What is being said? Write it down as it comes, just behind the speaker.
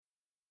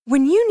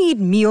When you need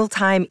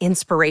mealtime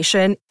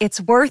inspiration,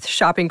 it's worth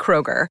shopping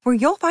Kroger, where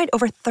you'll find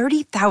over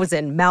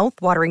 30,000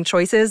 mouth-watering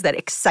choices that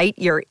excite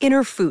your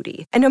inner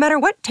foodie. And no matter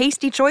what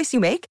tasty choice you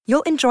make,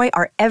 you'll enjoy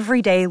our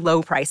everyday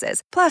low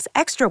prices, plus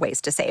extra ways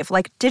to save,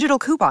 like digital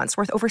coupons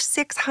worth over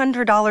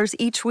 $600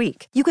 each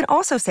week. You can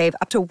also save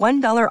up to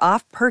 $1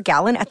 off per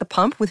gallon at the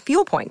pump with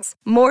fuel points.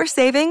 More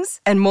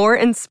savings and more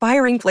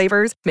inspiring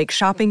flavors make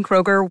shopping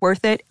Kroger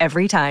worth it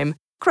every time.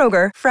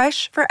 Kroger,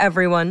 fresh for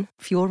everyone.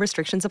 Fuel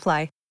restrictions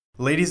apply.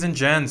 Ladies and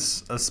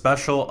gents, a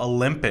special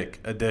Olympic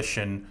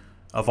edition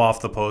of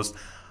Off the Post.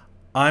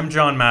 I'm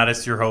John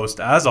Mattis, your host,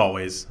 as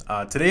always.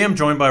 Today I'm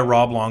joined by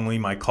Rob Longley,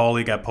 my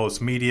colleague at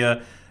Post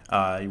Media.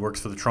 He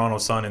works for the Toronto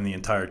Sun and the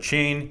entire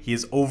chain. He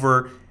is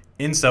over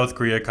in South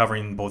Korea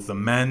covering both the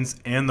men's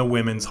and the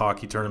women's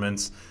hockey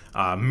tournaments.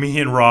 Me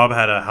and Rob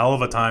had a hell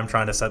of a time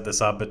trying to set this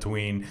up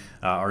between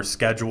our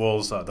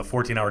schedules, the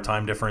 14-hour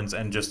time difference,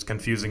 and just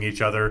confusing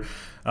each other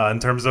in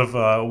terms of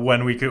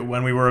when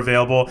we were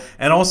available,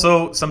 and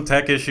also some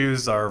tech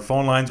issues. Our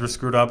phone lines were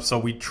screwed up, so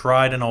we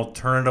tried an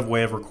alternative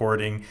way of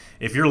recording.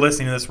 If you're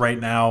listening to this right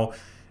now,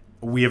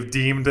 we have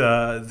deemed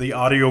the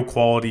audio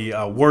quality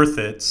worth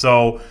it.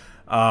 So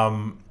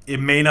it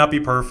may not be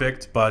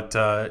perfect, but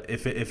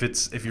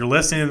if you're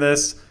listening to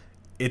this,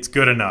 it's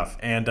good enough.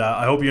 And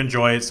I hope you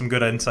enjoy it. Some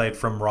good insight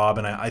from Rob,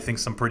 and I think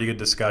some pretty good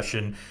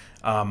discussion.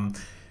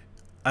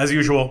 As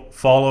usual,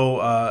 follow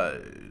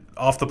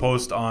Off the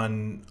Post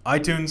on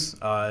iTunes.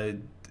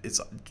 It's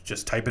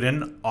just type it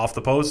in, Off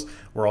the Post.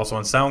 We're also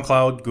on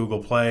SoundCloud,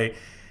 Google Play,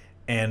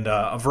 and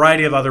a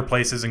variety of other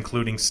places,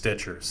 including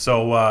Stitcher.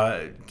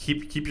 So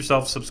keep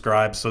yourself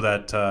subscribed so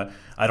that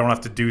I don't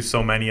have to do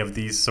so many of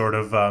these sort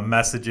of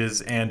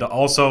messages. And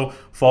also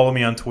follow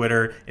me on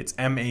Twitter. It's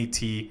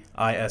MATISZJOHN.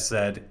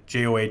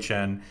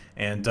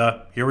 And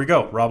here we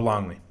go, Rob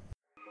Longley.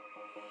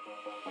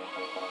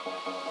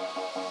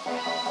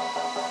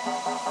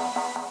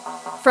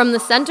 From the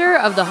center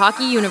of the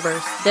hockey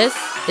universe, this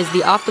is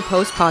the Off the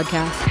Post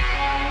podcast.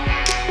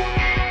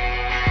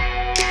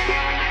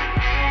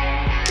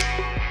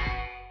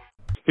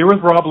 Here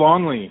with Rob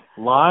Longley,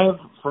 live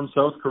from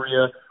South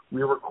Korea.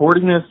 We're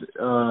recording this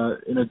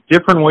in a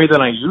different way than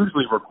I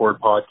usually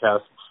record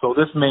podcasts, so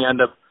this may end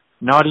up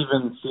not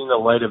even seeing the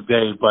light of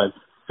day, but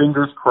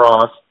fingers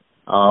crossed,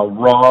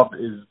 Rob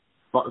is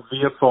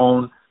via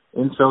phone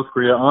in South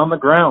Korea on the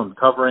ground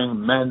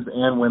covering men's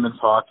and women's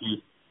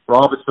hockey.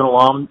 Rob, it's been a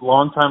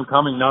long time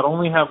coming. Not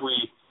only have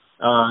we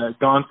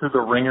gone through the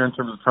ringer in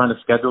terms of trying to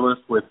schedule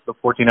this with the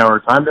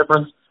 14-hour time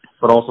difference,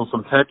 but also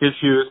some tech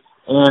issues.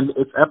 And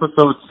it's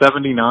episode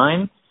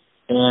 79,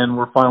 and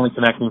we're finally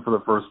connecting for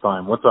the first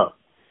time. What's up?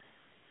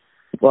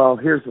 Well,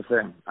 here's the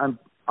thing.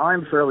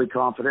 I'm fairly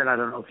confident, I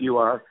don't know if you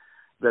are,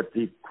 that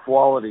the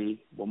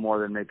quality will more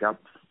than make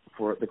up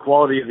for the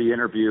quality of the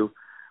interview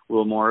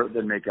will more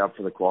than make up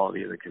for the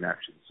quality of the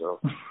connection. So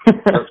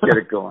let's get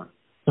it going.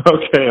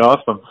 Okay,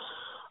 awesome.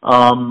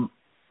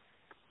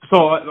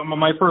 So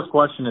my first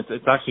question is,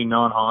 it's actually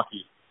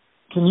non-hockey.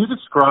 Can you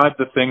describe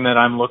the thing that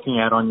I'm looking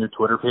at on your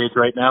Twitter page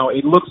right now?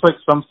 It looks like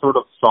some sort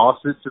of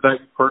sausage that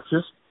you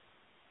purchased.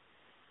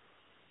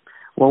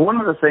 Well, one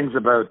of the things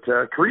about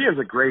Korea is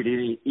a great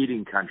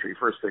eating country,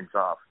 first things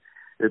off.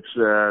 It's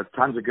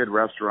tons of good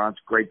restaurants,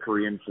 great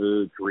Korean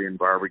food, Korean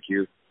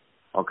barbecue,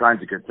 all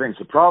kinds of good things.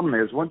 The problem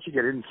is once you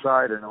get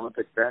inside an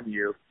Olympic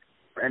venue,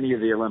 or any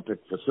of the Olympic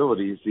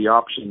facilities, the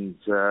options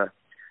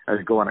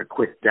go on a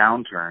quick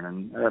downturn.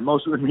 And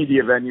most of the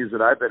media venues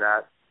that I've been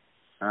at,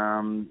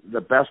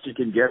 the best you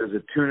can get is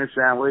a tuna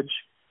sandwich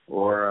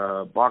or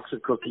a box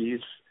of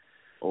cookies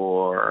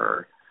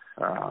or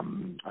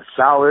a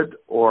salad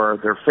or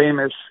their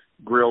famous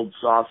grilled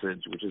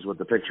sausage, which is what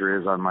the picture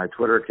is on my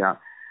Twitter account.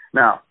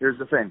 Now, here's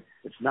the thing.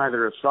 It's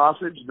neither a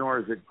sausage nor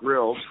is it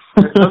grilled.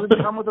 It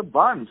doesn't come with a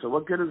bun, so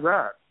what good is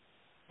that?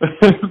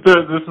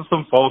 This is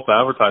some false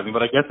advertising,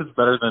 but I guess it's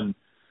better than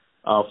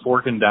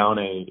forking down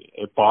a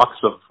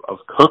box of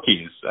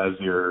cookies as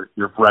your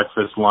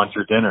breakfast, lunch,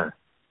 or dinner.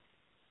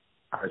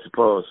 I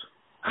suppose.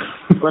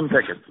 Slim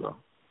pickings, though.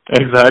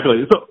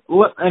 Exactly. So,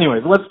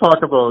 anyways, let's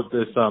talk about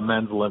this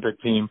men's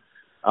Olympic team.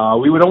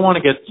 We don't want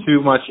to get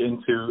too much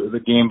into the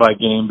game by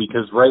game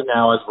because right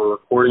now, as we're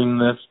recording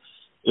this,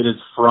 it is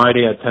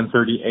Friday at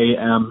 10:30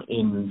 a.m.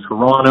 in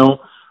Toronto.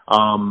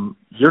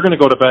 You're going to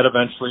go to bed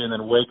eventually and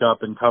then wake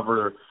up and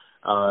cover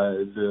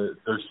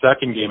their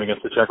second game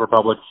against the Czech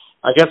Republic.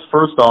 I guess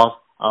first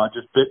off,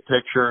 just big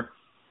picture,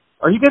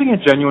 are you getting a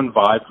genuine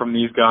vibe from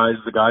these guys,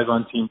 the guys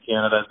on Team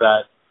Canada,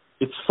 that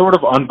it's sort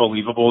of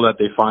unbelievable that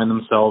they find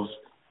themselves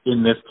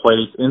in this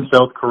place in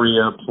South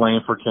Korea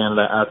playing for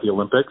Canada at the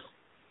Olympics?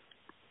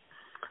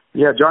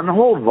 Yeah, John, the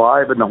whole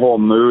vibe and the whole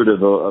mood of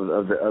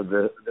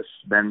this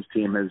men's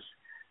team has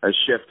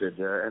shifted,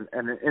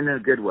 and in a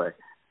good way.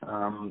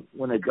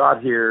 When they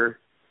got here,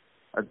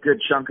 a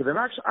good chunk of them,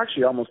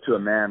 actually almost to a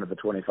man of the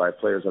 25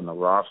 players on the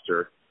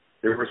roster,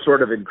 they were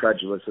sort of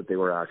incredulous that they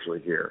were actually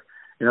here.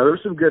 You know, there were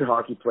some good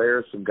hockey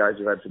players, some guys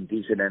who had some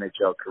decent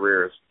NHL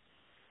careers,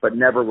 but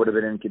never would have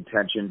been in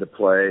contention to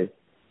play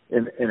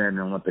in an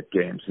Olympic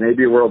Games.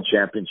 Maybe a World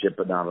Championship,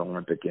 but not an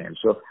Olympic Games.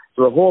 So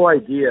the whole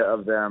idea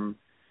of them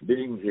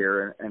being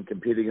here and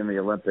competing in the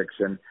Olympics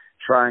and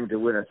trying to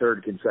win a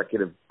third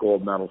consecutive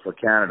gold medal for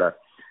Canada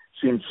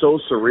seemed so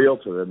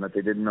surreal to them that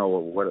they didn't know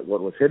what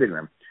was hitting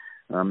them.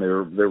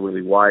 They're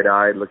really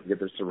wide-eyed, looking at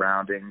their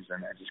surroundings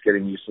and just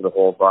getting used to the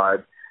whole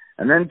vibe.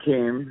 And then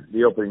came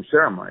the opening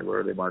ceremony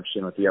where they marched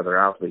in with the other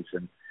athletes.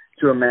 And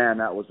to a man,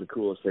 that was the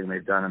coolest thing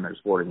they've done in their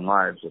sporting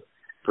lives,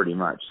 pretty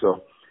much.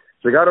 So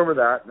they got over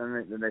that,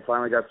 and then they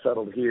finally got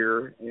settled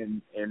here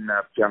in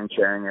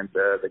Pyeongchang and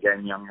the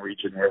Gangneung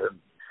region where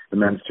the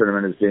men's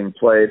tournament is being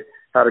played.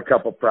 Had a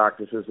couple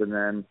practices, and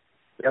then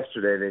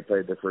yesterday they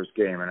played their first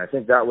game. And I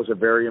think that was a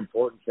very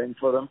important thing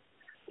for them,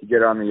 to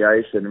get on the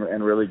ice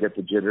and really get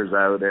the jitters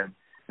out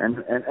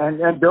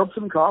and build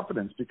some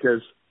confidence,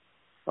 because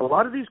a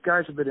lot of these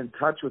guys have been in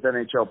touch with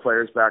NHL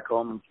players back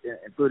home,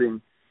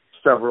 including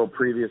several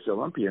previous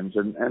Olympians,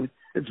 and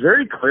it's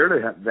very clear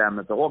to them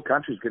that the whole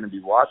country is going to be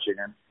watching,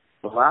 and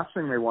the last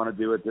thing they want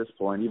to do at this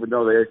point, even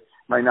though they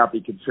might not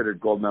be considered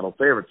gold medal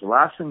favorites, the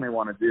last thing they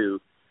want to do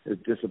is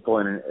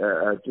disappoint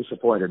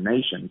a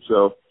nation.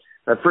 So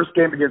that first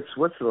game against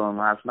Switzerland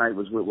last night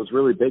was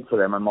really big for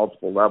them on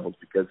multiple levels,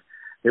 because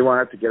they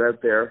wanted to get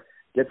out there,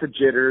 get the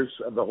jitters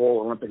of the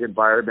whole Olympic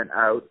environment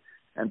out,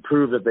 and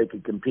prove that they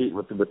could compete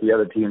with the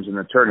other teams in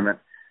the tournament.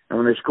 And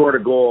when they scored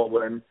a goal,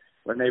 when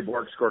Nate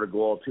Bork scored a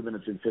goal 2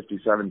 minutes and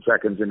 57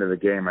 seconds into the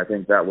game, I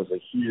think that was a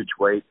huge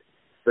weight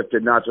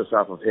lifted not just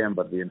off of him,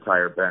 but the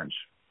entire bench.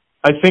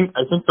 I think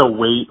the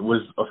weight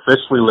was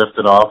officially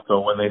lifted off,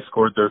 though, when they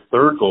scored their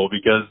third goal,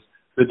 because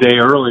the day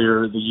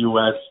earlier, the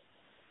U.S.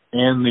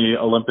 and the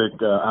Olympic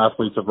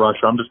athletes of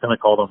Russia, I'm just going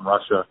to call them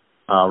Russia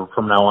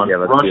from now on,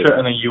 Russia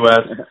and the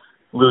U.S.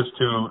 lose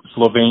to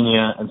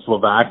Slovenia and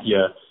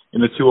Slovakia in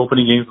the two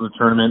opening games of the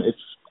tournament.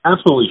 It's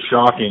absolutely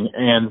shocking,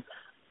 and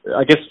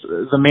I guess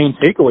the main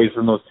takeaways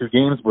from those two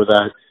games were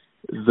that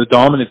the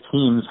dominant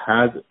teams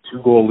had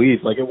 2-goal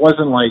leads. Like, it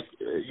wasn't like,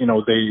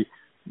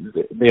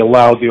 they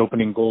allowed the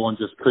opening goal and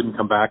just couldn't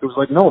come back. It was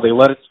like, no, they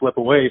let it slip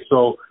away.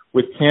 So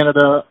with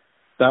Canada,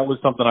 that was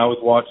something I was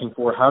watching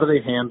for. How do they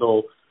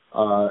handle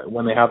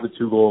when they have the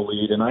 2-goal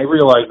lead? And I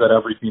realize that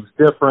every team's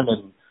different,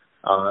 and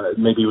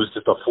maybe it was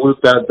just a fluke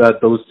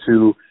that those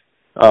two,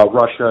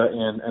 Russia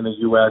and the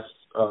U.S.,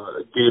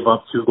 gave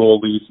up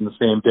 2-goal leads in the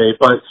same day.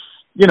 But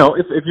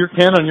if you're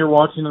Canada and you're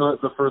watching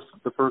the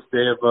first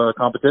day of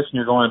competition,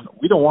 you're going,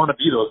 we don't want to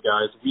be those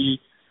guys.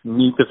 We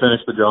need to finish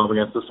the job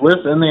against the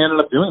Swiss, and they ended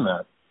up doing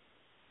that.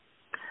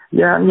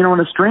 Yeah, in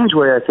a strange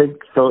way, I think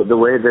the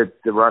way that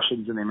the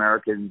Russians and the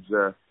Americans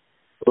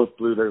both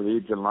blew their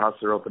leads and lost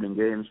their opening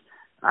games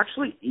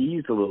actually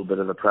eased a little bit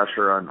of the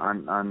pressure on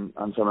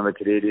some of the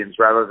Canadians,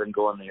 rather than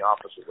going the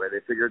opposite way. They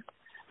figured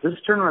this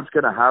tournament's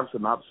going to have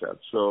some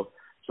upsets, so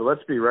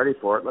let's be ready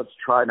for it. Let's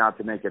try not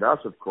to make it us,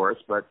 of course,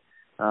 but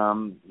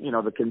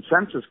the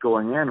consensus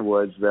going in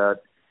was that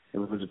it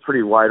was a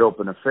pretty wide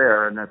open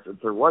affair, and that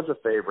if there was a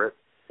favorite,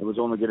 it was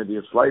only going to be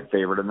a slight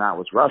favorite, and that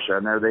was Russia,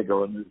 and there they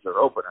go and lose their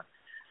opener.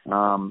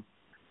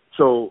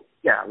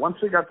 Once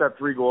they got that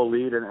 3-goal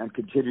lead and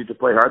continued to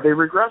play hard, they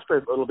regressed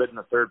a little bit in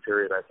the third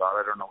period, I thought.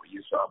 I don't know what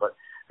you saw, but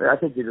I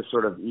think they just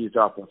sort of eased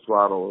off the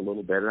throttle a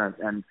little bit,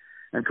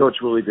 and Coach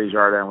Willie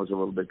Desjardins was a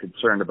little bit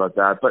concerned about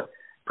that, but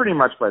pretty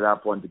much by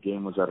that point the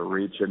game was out of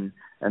reach, and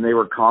they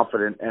were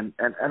confident and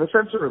a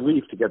sense of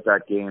relief to get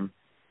that game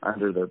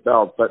under their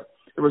belt. But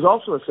there was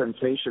also a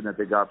sensation that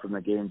they got from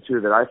the game too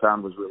that I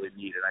found was really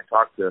neat, and I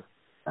talked to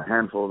a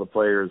handful of the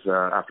players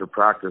after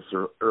practice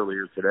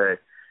earlier today,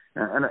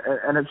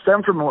 and it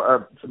stemmed from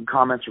some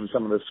comments from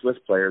some of the Swiss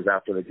players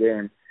after the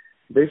game.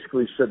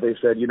 Basically they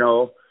said,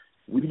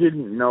 we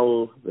didn't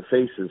know the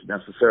faces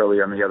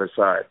necessarily on the other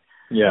side.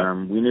 Yeah,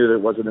 we knew that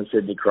it wasn't a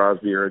Sidney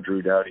Crosby or a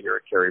Drew Doughty or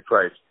a Carey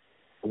Price.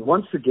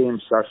 Once the game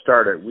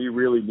started, we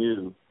really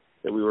knew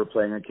that we were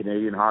playing a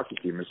Canadian hockey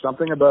team. There's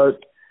something about,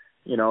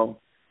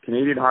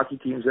 Canadian hockey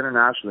teams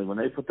internationally, when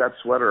they put that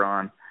sweater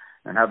on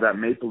and have that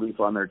maple leaf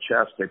on their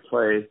chest, they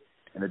play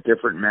in a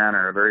different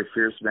manner, a very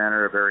fierce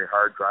manner, a very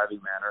hard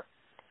driving manner.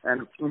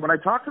 And when I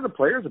talked to the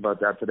players about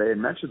that today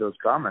and mentioned those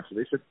comments,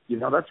 they said,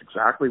 that's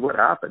exactly what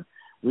happened.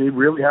 We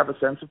really have a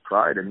sense of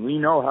pride, and we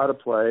know how to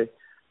play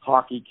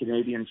hockey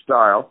Canadian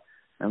style.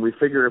 And we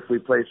figure if we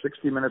play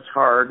 60 minutes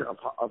hard of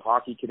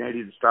hockey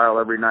Canadian style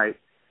every night,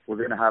 we're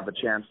going to have a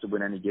chance to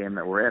win any game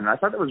that we're in. And I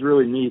thought that was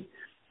really neat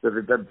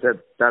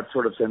that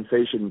sort of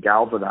sensation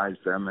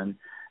galvanized them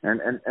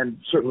and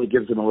certainly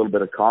gives them a little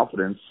bit of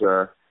confidence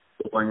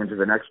going into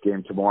the next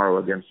game tomorrow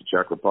against the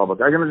Czech Republic.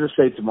 I'm going to just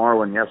say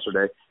tomorrow and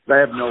yesterday, but I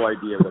have no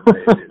idea what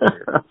day it is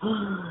here.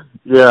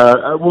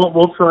 Yeah,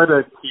 we'll try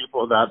to keep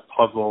that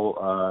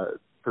puzzle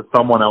to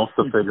someone else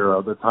to figure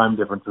out the time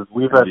differences.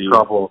 We've had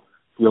trouble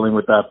dealing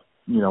with that,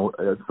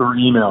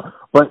 through email.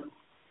 But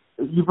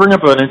you bring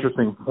up an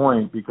interesting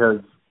point, because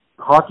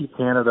Hockey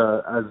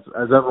Canada,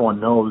 as everyone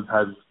knows,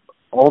 has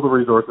all the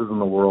resources in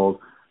the world,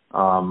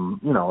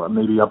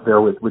 maybe up there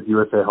with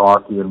USA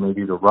Hockey and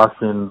maybe the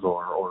Russians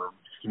or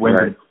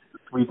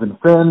Swedes and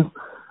Finns,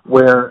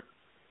 where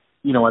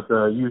at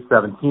the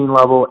U17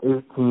 level,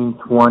 18,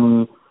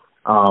 20,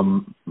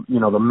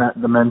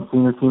 the men's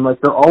senior team, like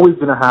they're always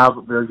going to have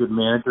very good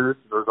managers.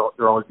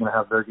 They're always going to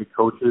have very good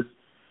coaches.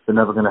 They're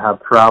never going to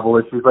have travel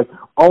issues. Like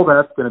all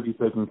that's going to be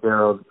taken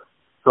care of.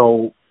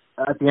 So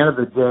at the end of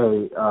the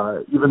day,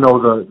 even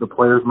though the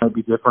players might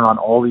be different on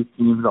all these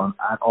teams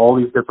at all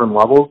these different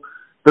levels,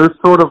 there's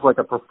sort of like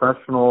a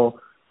professional,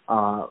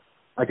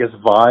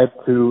 vibe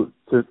to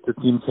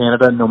Team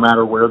Canada no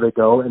matter where they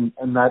go, and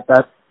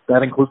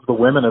that includes the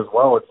women as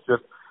well. It's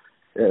just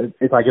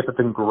it's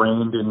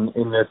ingrained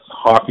in this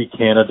Hockey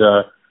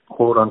Canada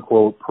quote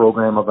unquote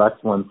program of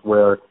excellence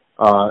where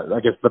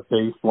the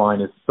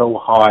baseline is so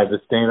high, the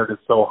standard is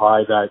so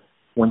high that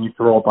when you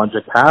throw a bunch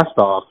of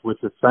cast-offs, which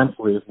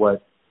essentially is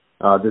what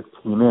this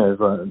team is,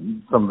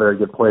 some very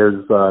good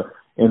players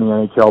in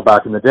the NHL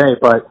back in the day,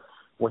 but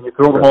when you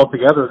throw them all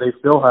together, they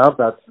still have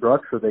that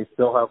structure. They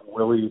still have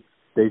Willie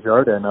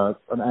Desjardins,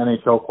 an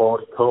NHL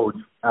quality coach,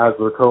 as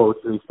their coach.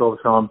 They still have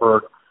Sean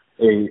Burke,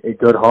 a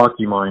good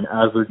hockey mind,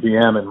 as their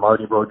GM, and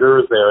Marty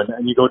Brodeur is there.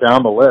 And you go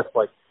down the list,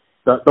 like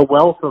the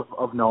wealth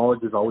of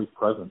knowledge is always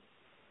present.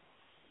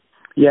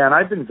 Yeah, and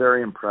I've been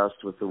very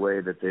impressed with the way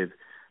that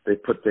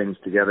they've put things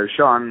together.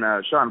 Sean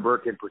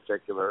Burke in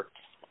particular,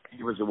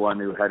 he was the one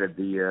who headed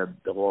the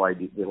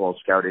whole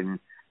scouting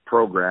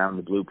program,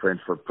 the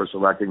blueprint for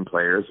selecting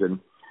players, and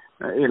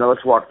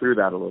let's walk through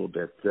that a little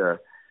bit.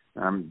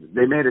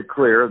 They made it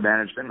clear,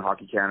 management in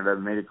Hockey Canada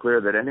made it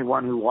clear that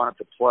anyone who wanted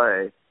to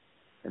play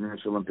in the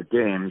Olympic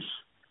Games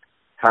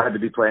had to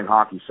be playing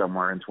hockey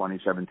somewhere in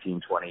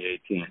 2017,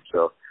 2018.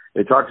 So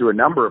they talked to a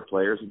number of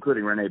players,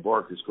 including Rene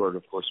Bourque, who scored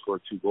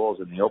 2 goals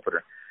in the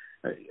opener,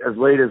 as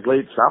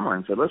late summer,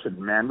 and said,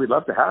 listen, man, we'd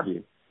love to have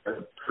you.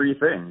 3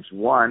 things.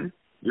 1,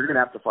 you're going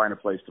to have to find a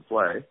place to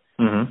play.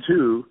 Mm-hmm.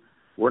 2,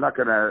 we're not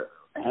going to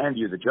hand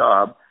you the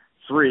job.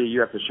 3, you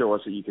have to show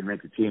us that you can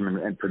make the team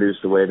and produce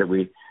the way that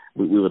we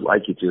would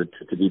like you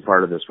to be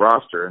part of this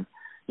roster. And,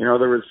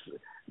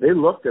 they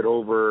looked at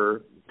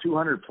over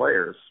 200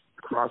 players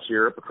across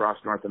Europe, across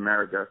North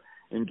America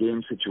in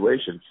game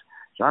situations.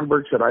 John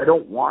Burke said, I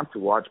don't want to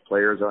watch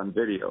players on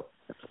video.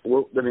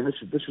 Well, I mean,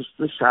 this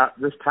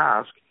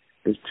task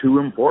is too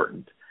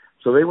important.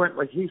 So they went,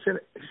 he said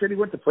he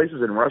went to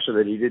places in Russia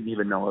that he didn't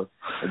even know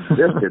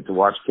existed to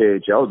watch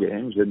KHL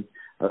games, and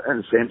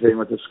the same thing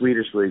with the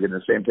Swedish League, and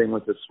the same thing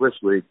with the Swiss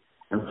League,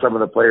 and some of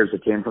the players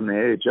that came from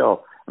the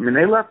AHL. I mean,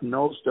 they left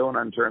no stone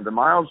unturned. The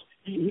miles,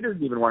 he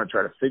doesn't even want to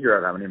try to figure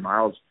out how many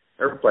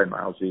airplane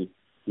miles he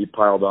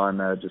piled on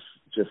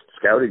just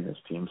scouting this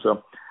team.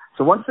 So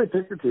once they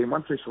picked the team,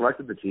 once they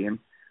selected the team,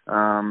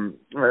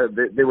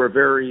 they were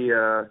very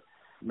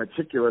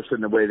meticulous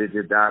in the way they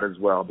did that as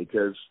well,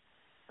 because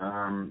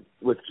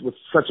with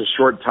such a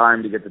short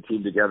time to get the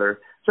team together,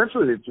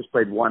 essentially they just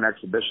played 1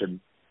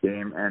 exhibition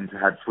game and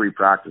had 3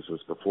 practices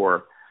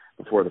before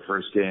the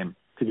first game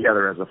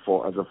together as a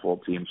full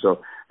team.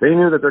 So they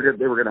knew that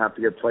they were going to have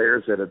to get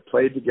players that had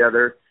played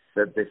together,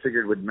 that they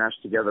figured would mesh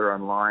together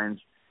on lines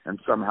and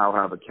somehow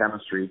have a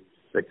chemistry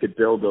that could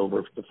build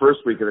over the first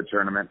week of the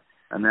tournament,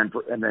 and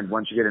then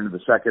once you get into the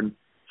second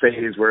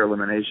phase where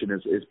elimination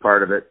is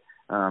part of it,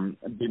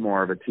 be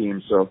more of a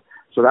team. So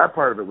that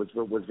part of it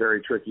was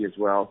very tricky as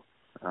well.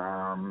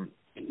 In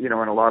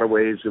a lot of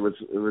ways it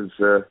was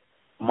a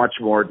much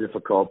more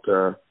difficult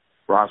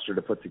roster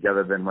to put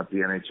together than what the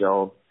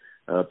NHL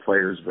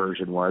players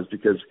version was,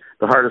 because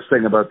the hardest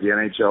thing about the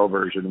NHL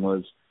version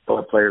was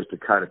both players to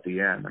cut at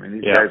the end. I mean,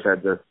 these guys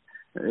had to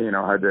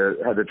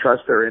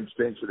trust their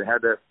instincts, and they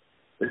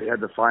had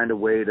to find a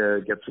way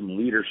to get some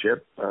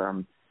leadership.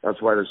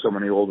 That's why there's so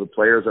many older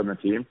players on the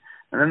team.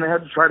 And then they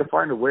had to try to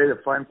find a way to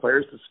find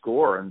players to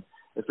score. And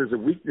if there's a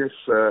weakness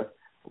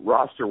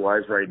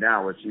roster-wise right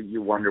now, it's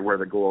you wonder where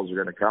the goals are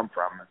going to come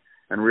from.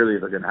 And really,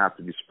 they're going to have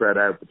to be spread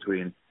out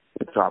between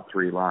the top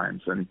 3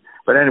 lines.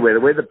 But anyway, the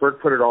way that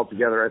Burke put it all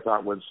together, I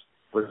thought was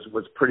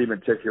pretty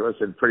meticulous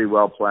and pretty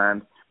well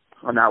planned.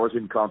 And that was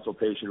in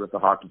consultation with the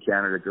Hockey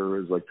Canada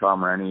gurus like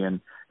Tom Rennie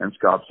and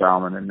Scott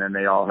Salmon, and then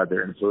they all had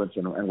their influence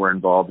and were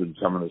involved in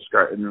some of the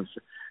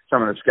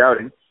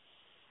scouting.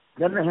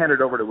 Then they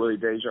handed over to Willie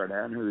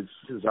Desjardins,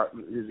 who's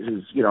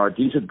a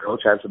decent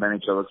coach, has some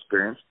NHL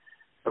experience,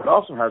 but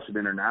also has some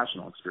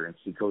international experience.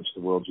 He coached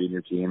the World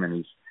Junior team,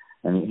 and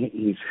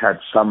he's had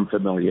some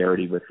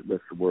familiarity with the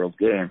world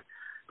game.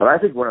 But I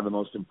think one of the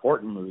most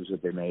important moves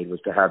that they made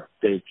was to have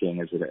Dave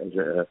King as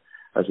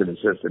an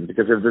assistant,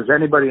 because if there's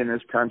anybody in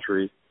this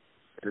country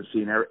that has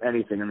seen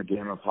anything in the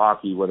game of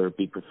hockey, whether it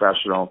be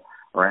professional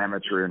or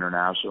amateur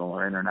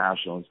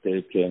international, it's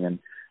Dave King. And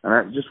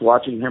just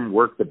watching him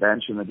work the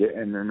bench in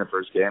the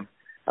first game,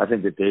 I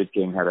think that Dave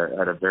King had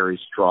a very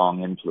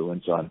strong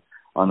influence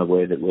on the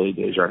way that Willie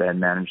Desjardins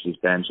managed his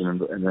bench and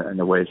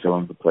the way some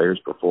of the players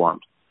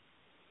performed.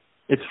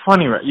 It's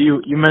funny, right?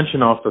 You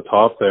mentioned off the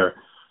top there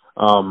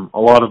a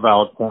lot of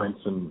valid points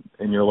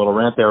in your little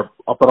rant there.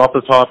 But off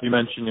the top, you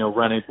mentioned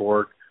Rene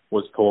Bourque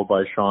was told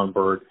by Sean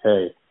Burke,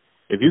 hey,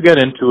 if you get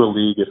into a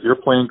league, if you're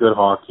playing good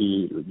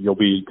hockey, you'll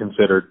be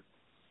considered.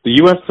 The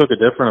U.S. took a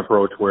different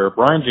approach where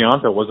Brian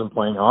Giunta wasn't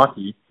playing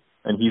hockey,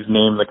 and he's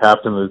named the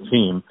captain of the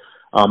team.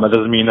 That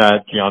doesn't mean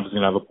that Giannis is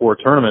going to have a poor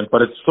tournament,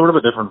 but it's sort of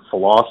a different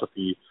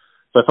philosophy.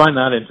 So I find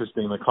that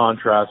interesting, the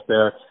contrast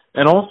there.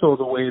 And also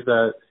the way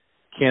that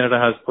Canada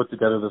has put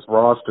together this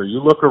roster. You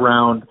look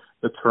around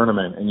the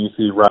tournament and you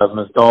see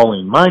Rasmus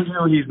Dahlin. Mind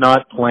you, he's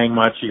not playing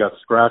much. He got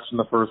scratched in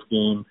the first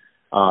game.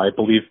 I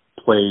believe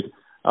played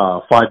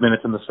 5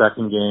 minutes in the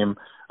second game.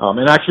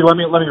 And actually, let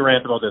me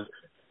rant about this.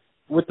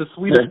 With the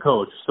Swedish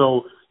coach,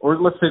 or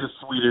let's say the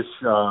Swedish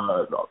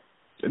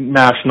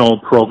national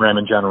program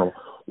in general,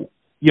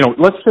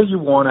 let's say you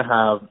want to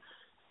have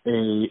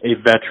a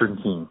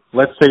veteran team.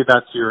 Let's say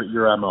that's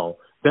your MO.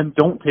 Then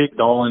don't take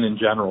Dahlin in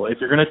general. If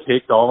you're going to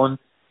take Dahlin,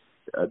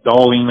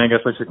 I guess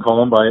I should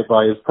call him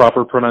by his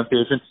proper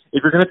pronunciation.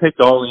 If you're going to take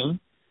Dahlin,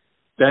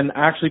 then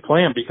actually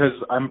play him, because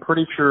I'm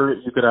pretty sure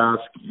you could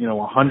ask,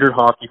 100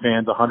 hockey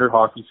fans, 100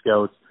 hockey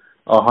scouts,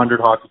 100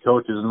 hockey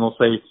coaches, and they'll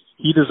say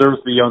he deserves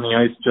to be on the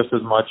ice just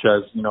as much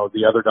as,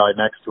 the other guy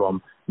next to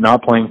him,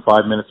 not playing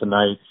 5 minutes a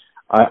night.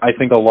 I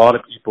think a lot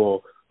of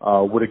people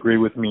would agree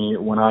with me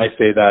when I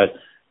say that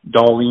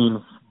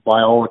Dahlin,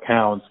 by all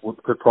accounts,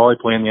 could probably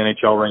play in the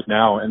NHL right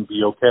now and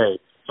be okay.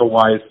 So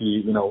why is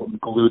he,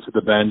 glued to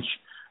the bench,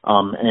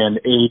 and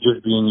age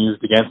is being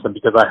used against him?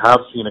 Because I have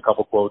seen a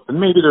couple quotes, and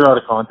maybe they're out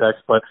of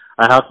context, but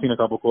I have seen a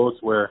couple quotes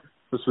where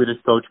the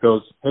Swedish coach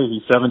goes, hey,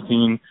 he's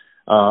 17,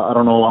 I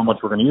don't know how much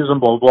we're going to use him,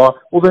 blah, blah, blah.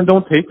 Well, then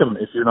don't take him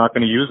if you're not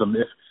going to use him.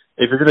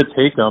 If you're going to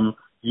take him,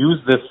 use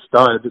this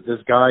stud, this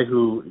guy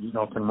who,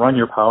 can run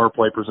your power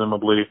play,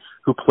 presumably,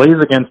 who plays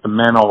against the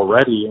men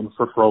already and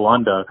for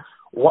Frölunda.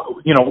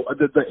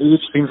 The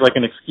age seems like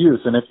an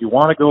excuse, and if you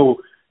want to go,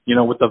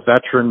 with the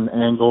veteran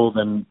angle,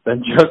 then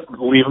just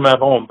leave him at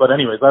home. But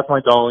anyways, that's my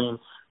Dahlin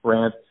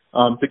rant.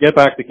 To get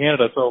back to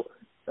Canada, so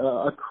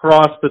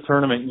across the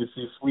tournament, you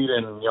see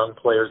Sweden, young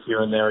players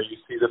here and there. You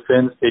see the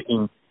Finns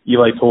taking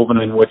Eli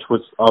Tolvanen, which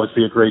was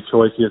obviously a great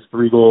choice. He has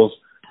 3 goals,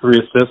 3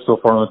 assists so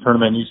far in the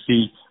tournament. You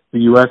see the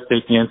U.S.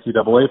 take the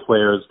NCAA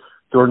players.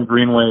 Jordan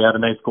Greenway had a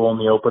nice goal in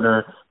the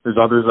opener. There's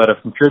others that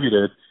have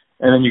contributed.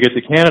 And then you get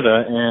to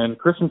Canada, and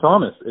Christian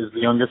Thomas is the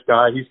youngest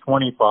guy. He's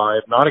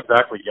 25, not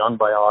exactly young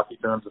by hockey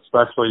terms,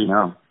 especially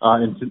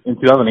in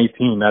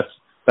 2018.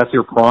 That's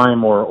your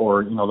prime,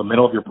 or the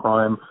middle of your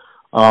prime.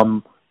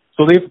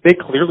 So they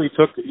clearly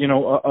took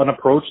an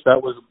approach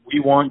that was,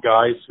 we want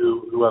guys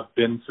who have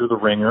been through the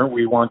ringer.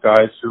 We want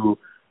guys who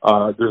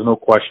there's no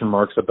question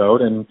marks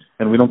about, and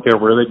we don't care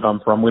where they come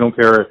from. We don't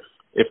care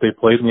if they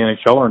played in the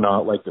NHL or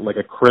not. Like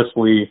a Chris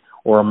Lee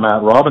or a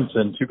Matt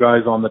Robinson, 2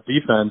 guys on the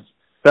defense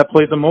that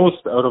played the most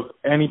out of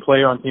any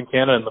player on Team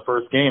Canada in the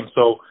first game.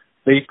 So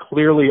they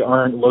clearly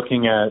aren't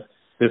looking at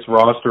this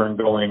roster and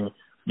going,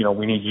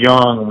 we need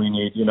young, we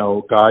need,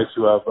 guys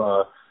who have,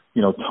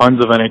 tons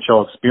of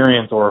NHL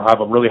experience or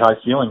have a really high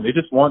ceiling. They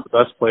just want the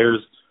best players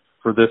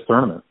for this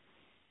tournament.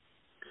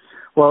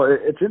 Well,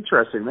 it's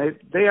interesting.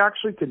 They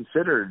actually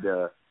considered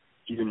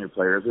junior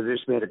players. They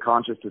just made a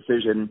conscious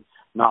decision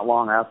not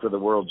long after the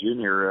World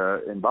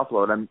Junior in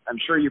Buffalo. And I'm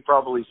sure you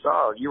probably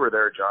saw, you were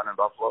there, John, in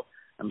Buffalo.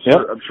 I'm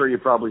sure you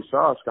probably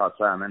saw Scott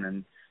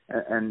Salmon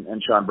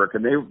and Sean Burke,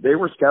 and they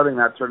were scouting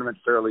that tournament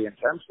fairly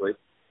intensely,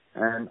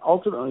 and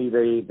ultimately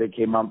they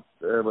came up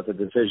with a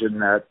decision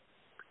that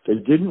they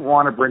didn't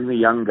want to bring the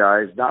young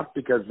guys, not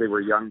because they were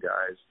young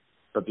guys,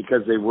 but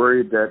because they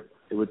worried that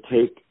it would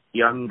take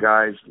young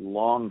guys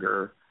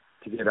longer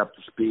to get up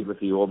to speed with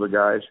the older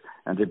guys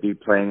and to be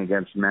playing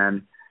against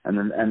men, and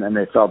then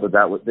they felt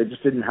that they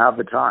just didn't have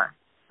the time.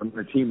 When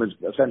the team was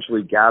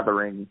essentially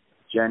gathering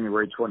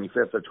January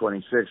 25th or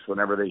 26th,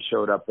 whenever they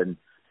showed up in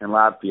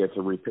Latvia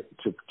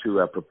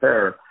to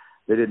prepare,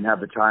 they didn't have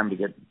the time to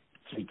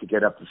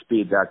get up to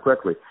speed that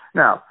quickly.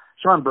 Now,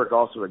 Sean Burke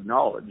also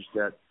acknowledged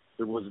that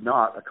there was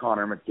not a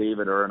Connor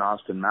McDavid or an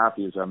Austin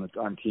Matthews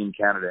on Team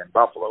Canada in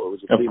Buffalo. It was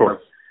a team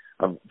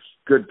of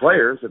good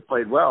players that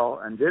played well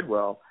and did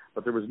well,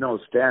 but there was no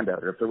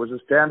standout. If there was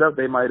a standout,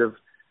 they might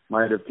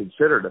have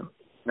considered him.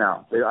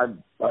 Now,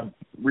 I'm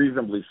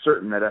reasonably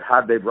certain that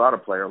had they brought a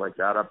player like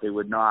that up, they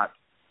would not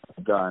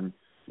done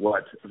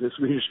what the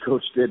Swedish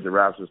coach did to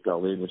Rasmus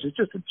Dahlin, which is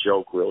just a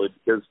joke, really,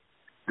 because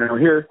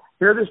here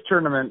this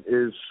tournament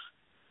is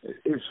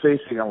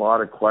facing a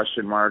lot of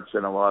question marks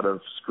and a lot of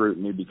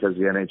scrutiny because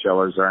the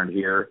NHLers aren't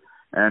here.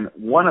 And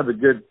one of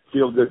the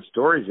feel-good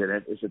stories in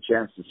it is a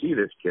chance to see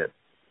this kid.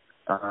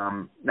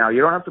 Now,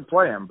 you don't have to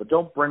play him, but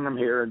don't bring him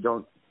here and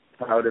don't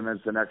tout him as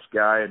the next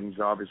guy, and he's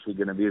obviously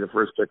going to be the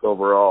first pick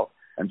overall,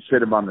 and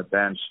sit him on the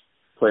bench,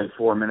 playing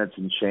 4 minutes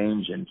and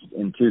change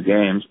in 2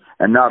 games,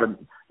 and not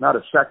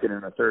a second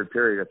in the third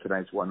period of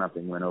tonight's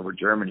 1-0 win over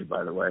Germany,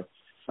 by the way.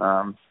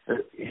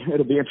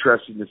 It'll be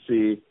interesting to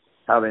see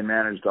how they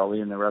manage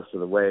Dahlin the rest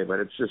of the way, but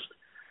it's just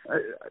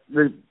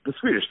the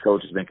Swedish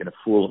coach is making a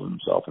fool of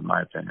himself, in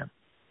my opinion.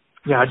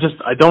 Yeah,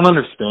 I don't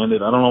understand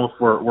it. I don't know if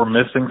we're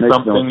missing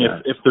something,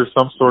 if there's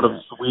some sort of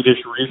Swedish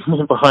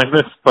reasoning behind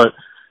this, but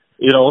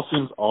it all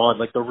seems odd,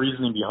 like the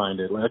reasoning behind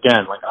it.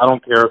 Again, I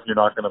don't care if you're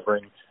not going to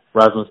bring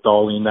Rasmus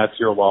Dahlin, that's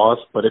your loss,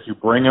 but if you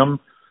bring him,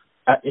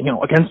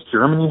 against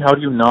Germany, how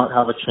do you not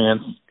have a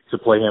chance to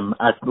play him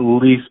at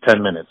least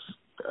 10 minutes.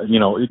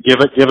 Give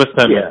us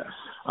 10 minutes.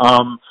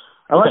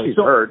 Unless he's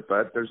hurt,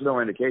 but there's no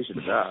indication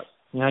of that.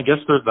 Yeah, I guess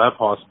there's that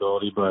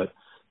possibility, but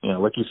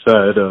like you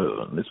said,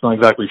 it's not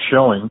exactly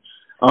showing.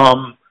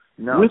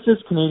 No. With this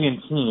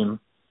Canadian team,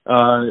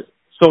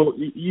 so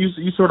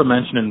you sort of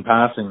mentioned in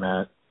passing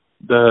that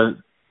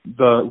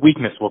the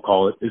weakness, we'll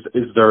call it,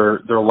 is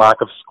their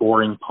lack of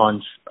scoring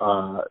punch,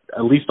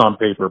 at least on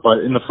paper. But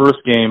in the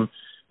first game,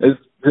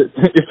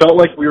 it felt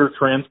like we were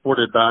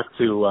transported back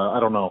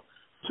to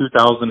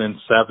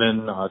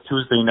 2007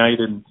 Tuesday night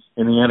in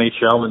the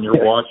NHL, and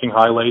you're watching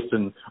highlights,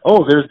 and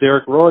there's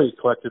Derek Roy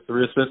collected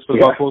 3 assists for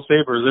the Buffalo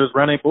Sabres. There's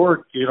Rene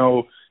Bourque,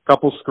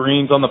 couple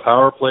screens on the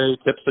power play,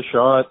 tips the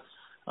shot,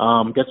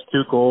 gets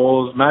 2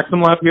 goals.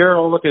 Maxim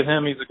Lapierre, look at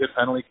him, he's a good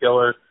penalty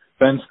killer.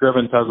 Ben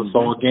Scrivens has a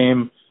solid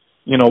game.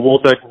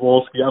 Wojtek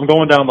Wolski. I'm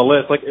going down the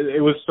list. Like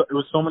it was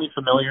so many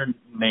familiar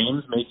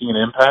names making an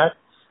impact.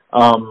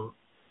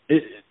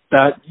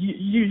 That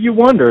you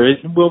wonder,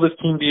 will this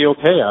team be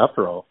okay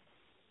after all?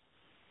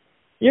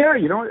 Yeah,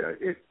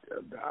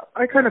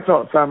 I kind of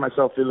found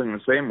myself feeling the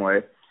same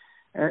way,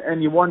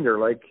 and you wonder,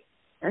 like,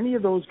 any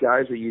of those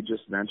guys that you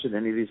just mentioned,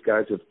 any of these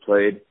guys have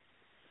played,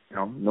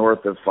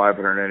 north of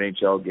 500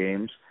 NHL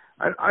games.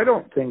 I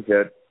don't think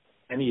that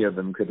any of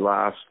them could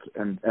last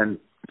and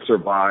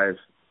survive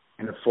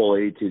in a full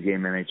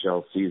 82-game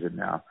NHL season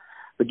now.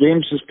 The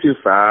game's just too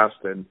fast,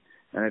 and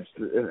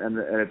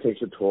it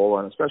takes a toll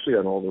on, especially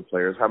on older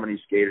players. How many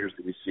skaters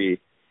do we see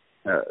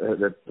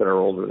that are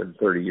older than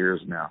 30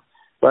 years now?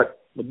 But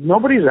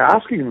nobody's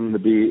asking them to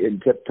be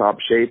in tip-top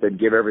shape and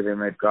give everything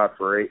they've got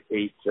for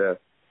eight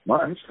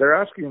months. They're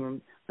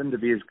asking them to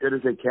be as good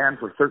as they can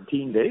for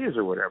 13 days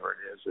or whatever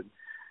it is.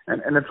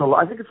 And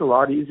I think it's a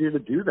lot easier to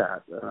do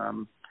that.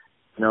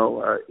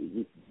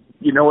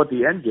 You know what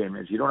the end game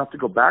is. You don't have to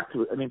go back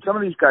to it. I mean, some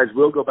of these guys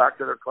will go back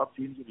to their club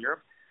teams in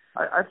Europe.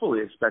 I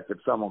fully expect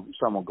that some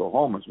will go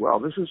home as well.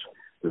 This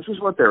is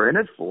what they're in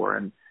it for,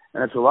 and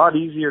it's a lot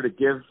easier to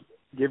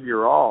give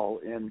your all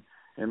in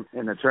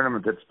a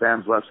tournament that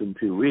spans less than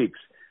 2 weeks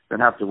than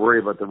have to worry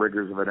about the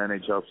rigors of an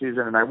NHL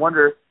season. And I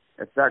wonder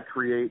if that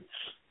creates,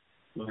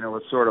 a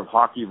sort of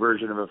hockey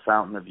version of a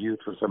fountain of youth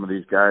for some of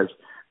these guys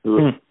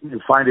who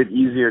find it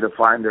easier to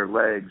find their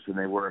legs than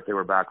they were if they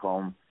were back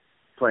home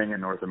playing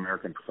in North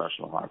American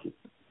professional hockey.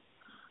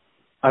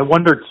 I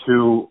wonder,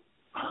 too,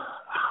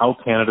 how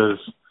Canada's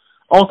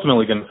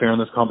ultimately going to fare in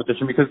this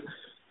competition, because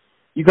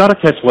you got to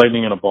catch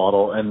lightning in a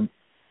bottle, and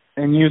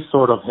you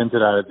sort of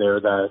hinted at it there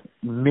that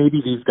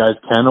maybe these guys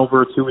can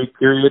over a 2-week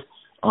period.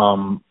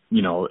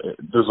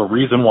 There's a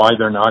reason why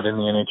they're not in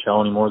the NHL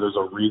anymore. There's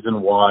a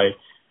reason why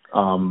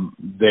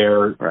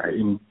they're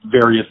in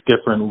various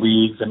different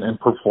leagues and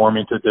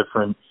performing to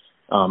different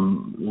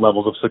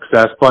levels of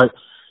success. But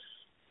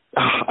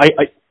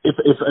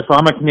if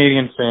I'm a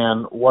Canadian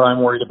fan, what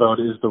I'm worried about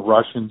is the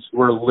Russians,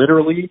 who are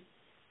literally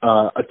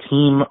a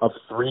team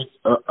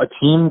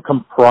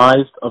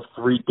comprised of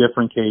 3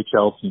 different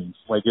KHL teams.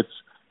 Like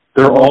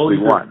they're all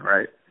one,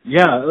 right?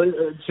 Yeah,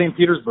 St.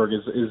 Petersburg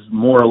is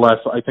more or less.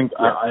 I think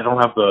I don't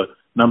have the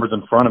numbers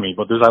in front of me,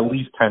 but there's at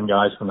least 10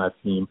 guys from that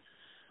team.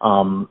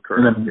 Correct,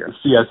 and then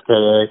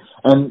CSKA,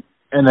 and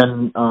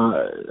then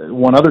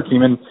one other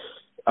team. And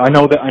I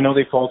know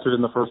they faltered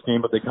in the first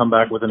game, but they come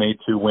back with an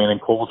 8-2 win.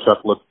 And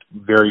Kovalchuk looked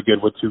very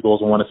good with 2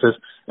 goals and 1 assist.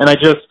 And I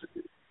just,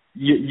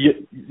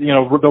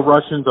 the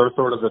Russians are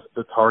sort of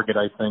the target,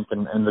 I think,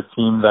 and the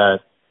team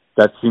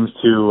that seems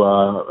to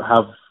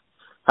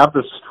have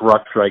the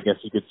structure, I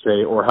guess you could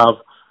say, or have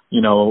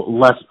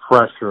less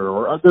pressure,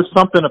 or there's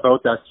something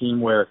about that team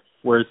where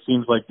it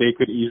seems like they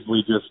could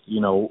easily just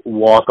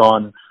walk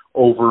on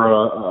over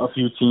a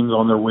few teams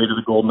on their way to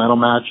the gold medal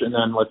match, and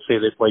then let's say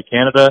they play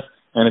Canada,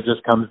 and it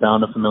just comes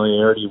down to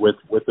familiarity with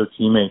their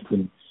teammates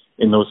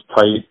in those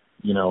tight,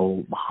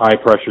 high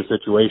pressure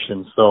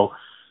situations. So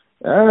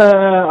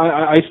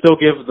I still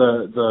give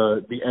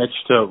the edge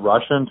to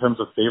Russia in terms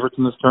of favorites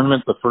in this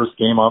tournament. The first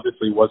game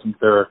obviously wasn't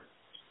their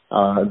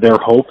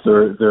hope,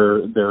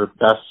 their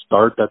best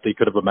start that they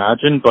could have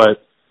imagined,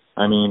 but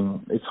I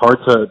mean, it's hard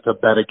to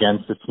bet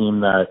against a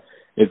team that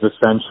is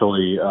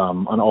essentially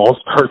an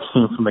all-star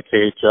team from the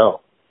KHL.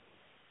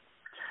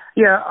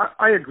 Yeah,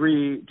 I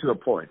agree to a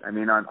point. I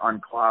mean, on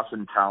class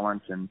and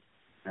talent and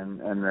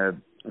the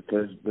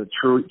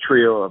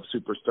trio of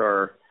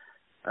superstar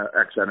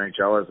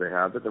ex-NHL as they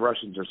have, that the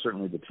Russians are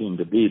certainly the team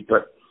to beat.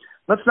 But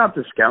let's not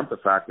discount the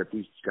fact that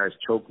these guys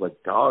choke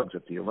like dogs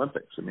at the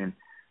Olympics. I mean,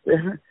 they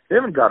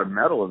haven't got a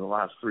medal in the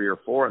last 3 or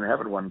 4, and they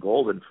haven't won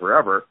gold in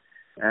forever.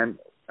 And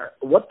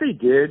what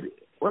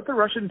the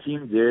Russian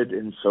team did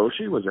in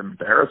Sochi was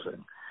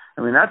embarrassing.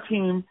 I mean, that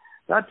team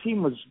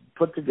was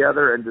put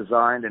together and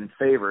designed and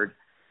favored,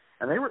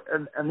 and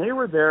they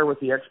were there with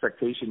the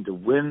expectation to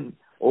win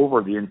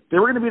over they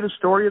were going to be the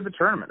story of the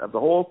tournament, of the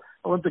whole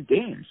Olympic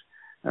Games,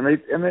 and they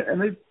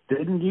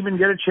didn't even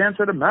get a chance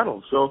at a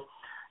medal. So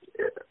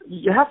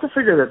you have to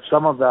figure that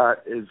some of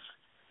that is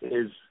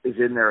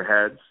in their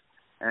heads,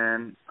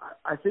 and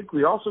I think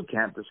we also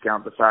can't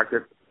discount the fact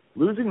that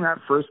losing that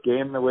first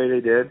game the way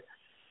they did,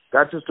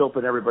 that just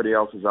opened everybody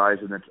else's eyes,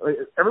 and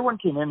everyone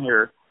came in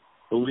here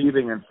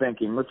believing and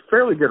thinking, with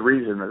fairly good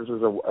reason, that this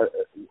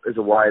is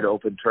a wide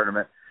open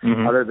tournament,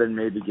 other than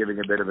maybe giving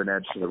a bit of an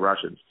edge to the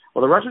Russians.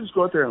 Well, the Russians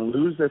go out there and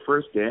lose their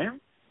first game.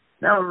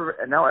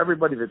 Now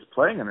everybody that's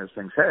playing in this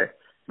thinks, hey,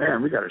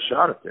 man, we got a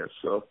shot at this.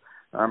 So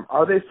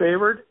are they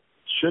favored?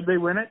 Should they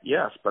win it?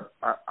 Yes, but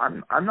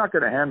I'm not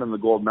going to hand them the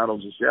gold medal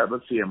just yet.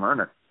 Let's see them earn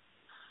it.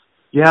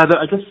 Yeah,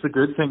 I guess the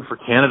good thing for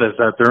Canada is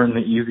that they're in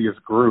the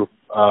easiest group.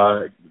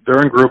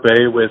 They're in Group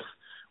A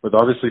with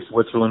obviously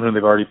Switzerland, who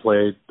they've already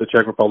played, the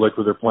Czech Republic,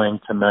 who they're playing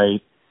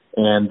tonight,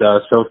 and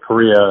South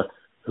Korea,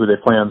 who they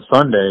play on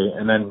Sunday.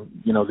 And then,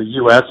 the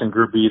U.S. in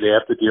Group B, they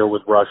have to deal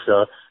with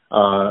Russia.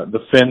 The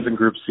Finns in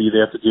Group C, they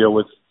have to deal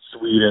with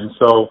Sweden.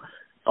 So,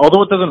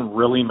 although it doesn't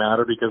really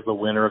matter because the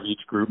winner of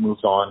each group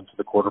moves on to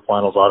the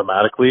quarterfinals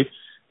automatically,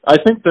 I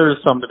think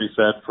there's something to be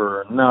said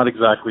for not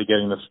exactly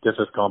getting the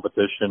stiffest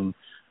competition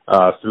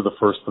through the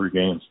first 3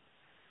 games.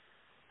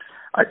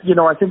 I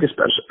think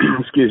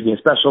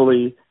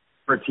especially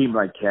for a team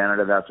like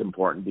Canada, that's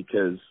important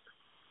because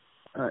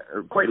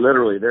quite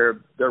literally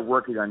they're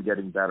working on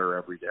getting better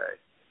every day.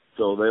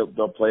 So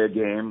they'll play a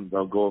game,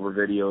 they'll go over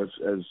videos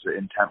as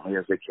intently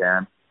as they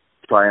can,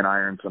 try and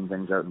iron some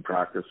things out in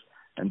practice,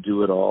 and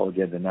do it all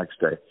again the next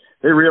day.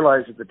 They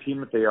realize that the team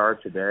that they are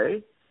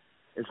today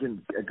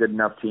isn't a good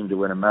enough team to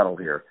win a medal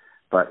here.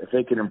 But if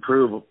they can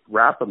improve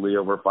rapidly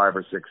over 5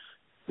 or 6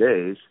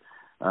 days,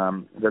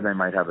 then they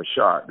might have a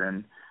shot.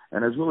 And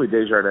as Willie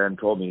Desjardins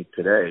told me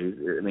today,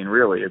 I mean,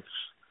 really, it's,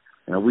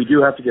 we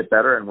do have to get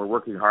better, and we're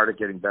working hard at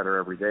getting better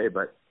every day.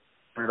 But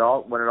when it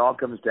all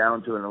comes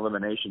down to an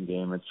elimination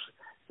game,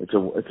 it's a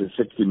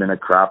 60-minute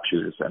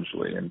crapshoot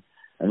essentially, and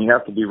you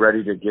have to be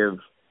ready to give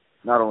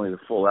not only the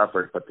full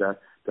effort, but to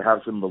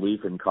have some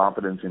belief and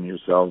confidence in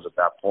yourselves at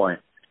that point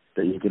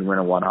that you can win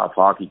a one-off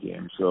hockey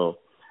game. So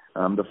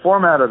the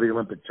format of the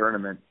Olympic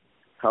tournament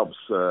helps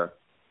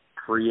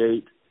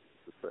create,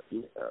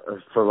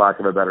 for lack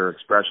of a better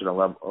expression,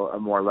 a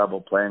more level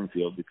playing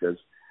field, because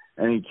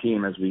any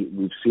team, as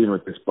we've seen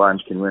with this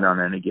bunch, can win on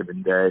any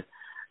given day.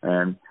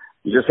 And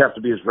you just have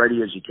to be as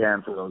ready as you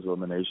can for those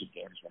elimination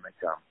games when they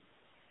come.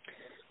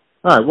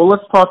 All right, well,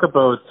 let's talk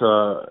about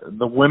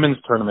the women's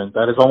tournament.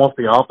 That is almost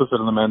the opposite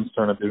of the men's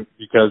tournament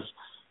because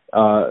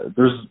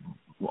there's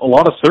a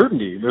lot of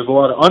certainty. There's a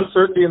lot of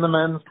uncertainty in the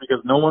men's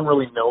because no one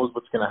really knows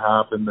what's going to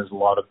happen. There's a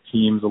lot of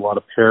teams, a lot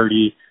of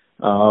parity.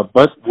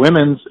 But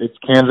women's, it's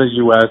Canada,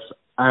 U.S.,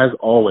 as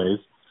always.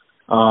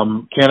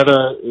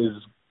 Canada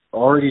is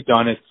already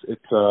done its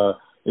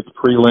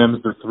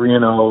prelims. They're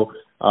 3-0.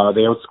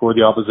 They outscored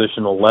the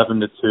opposition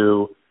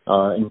 11-2,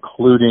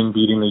 including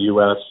beating the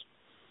U.S.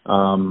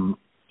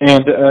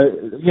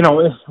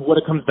 What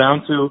it comes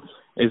down to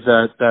is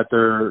that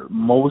they're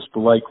most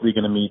likely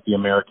going to meet the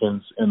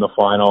Americans in the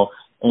final,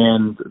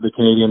 and the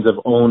Canadians have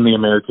owned the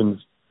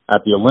Americans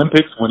at the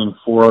Olympics, winning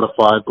 4 out of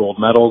 5 gold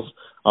medals.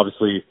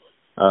 Obviously,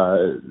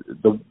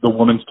 the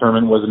women's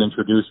tournament wasn't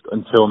introduced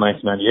until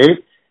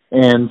 1998.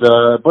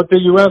 But the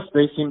U.S.,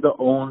 they seem to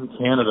own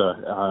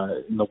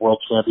Canada in the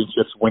World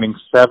Championships, winning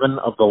 7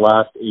 of the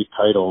last 8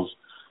 titles.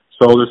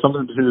 So there's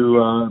something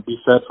to be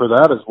said for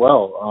that as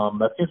well.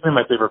 That seems to be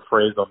my favorite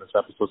phrase on this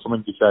episode,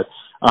 something to be said.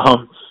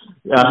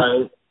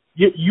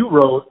 You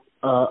wrote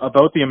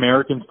about the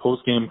Americans'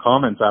 post-game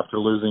comments after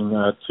losing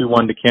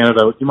 2-1 to Canada.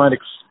 Do you mind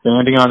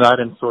expanding on that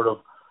and sort of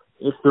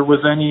if there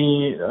was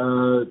any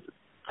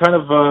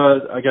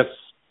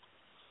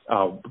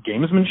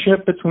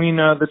gamesmanship between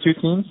the two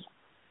teams?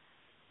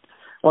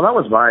 Well, that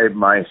was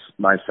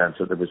my sense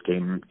that there was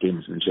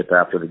gamesmanship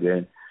after the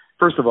game.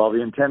 First of all,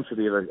 the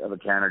intensity of a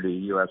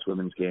Canada-U.S.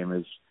 women's game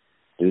is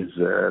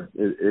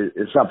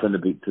something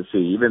to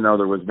see, even though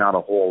there was not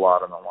a whole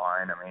lot on the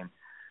line. I mean,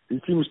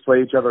 these teams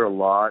play each other a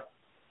lot,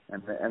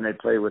 and they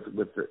play with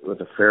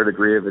a fair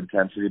degree of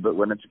intensity. But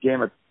when it's a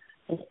game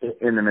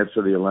in the midst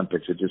of the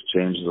Olympics, it just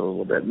changes a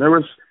little bit. And there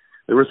were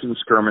some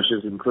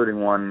skirmishes,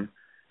 including one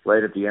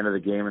right at the end of the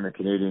game in the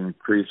Canadian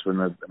crease when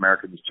the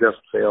Americans just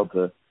failed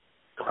to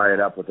tie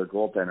it up with their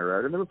goaltender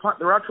out, and there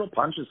were actual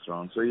punches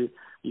thrown. So you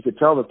could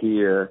tell that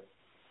the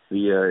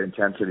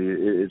intensity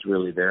is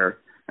really there.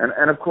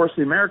 And of course,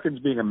 the Americans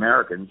being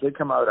Americans, they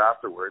come out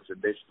afterwards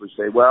and basically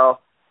say,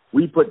 well,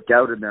 we put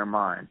doubt in their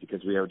mind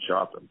because we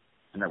outshot them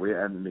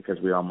and because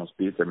we almost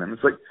beat them. And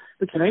it's like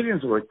the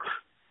Canadians are like,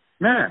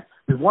 man,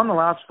 we've won the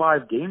last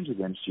 5 games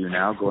against you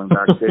now,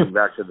 dating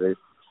back to the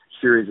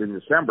series in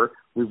December.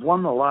 We've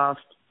won the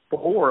last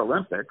 4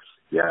 Olympics.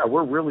 Yeah,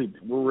 we're really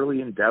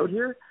in doubt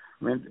here.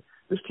 I mean,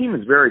 this team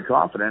is very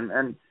confident,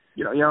 and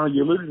you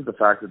alluded to the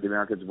fact that the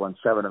Americans won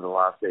 7 of the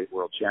last 8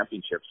 World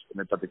Championships,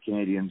 but the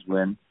Canadians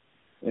win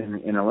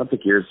in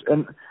Olympic years.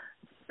 And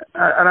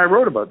I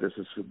wrote about this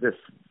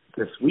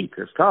week,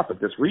 this topic,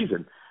 this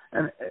reason,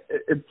 and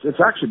it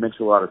actually makes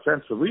a lot of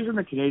sense. The reason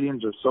the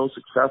Canadians are so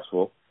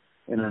successful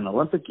in an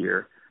Olympic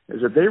year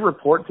is that they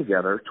report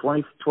together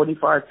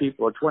 25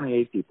 people or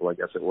 28 people, I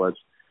guess it was,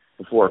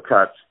 before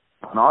cuts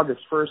on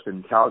August 1st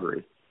in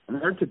Calgary.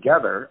 And they're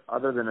together,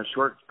 other than a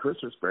short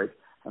Christmas break,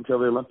 until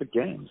the Olympic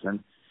Games. And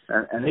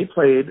they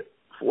played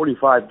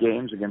 45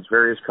 games against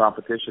various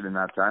competition in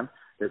that time.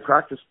 They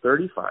practiced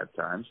 35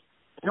 times.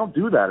 They don't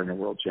do that in a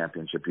World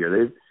Championship year.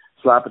 They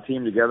slap a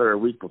team together a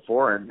week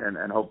before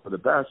and hope for the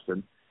best.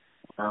 And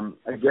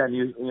again,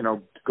 you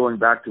know, going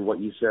back to what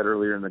you said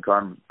earlier in the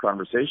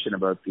conversation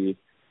about the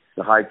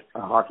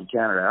Hockey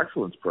Canada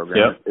Excellence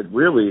Program, Yep. it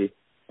really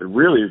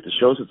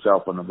shows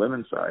itself on the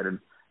women's side, and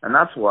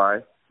that's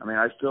why. I mean,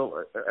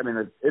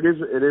 it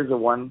is a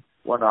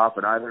one-off,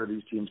 and either of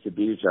these teams could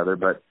beat each other,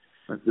 but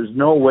there's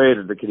no way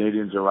that the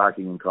Canadians are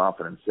lacking in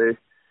confidence.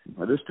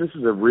 This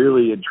is a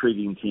really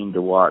intriguing team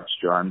to watch,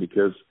 John,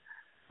 because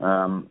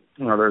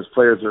you know, there's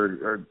players that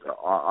are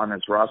on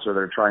this roster that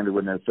are trying to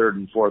win their third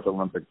and fourth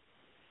Olympic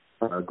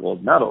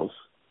gold medals,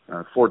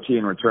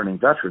 14 returning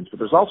veterans, but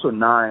there's also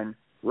 9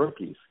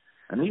 rookies.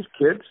 And these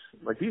kids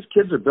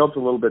are built a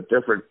little bit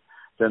different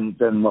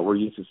than what we're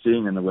used to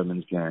seeing in the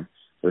women's game.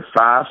 They're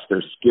fast,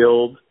 they're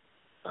skilled,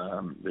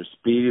 they're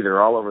speedy,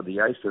 they're all over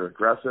the ice, they're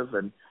aggressive,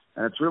 and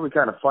it's really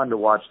kind of fun to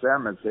watch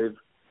them as they've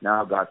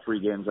now got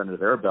 3 games under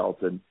their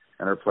belt and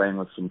are playing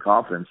with some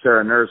confidence.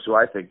 Sarah Nurse, who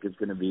I think is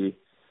going to be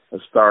a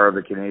star of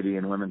the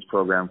Canadian women's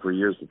program for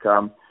years to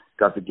come,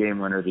 got the game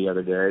winner the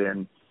other day,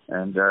 and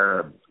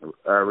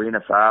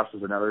Rena Fast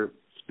is another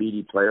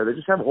speedy player. They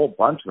just have a whole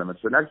bunch of them.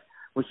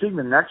 We're seeing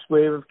the next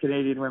wave of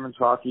Canadian women's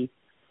hockey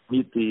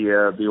meet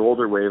the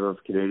older wave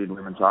of Canadian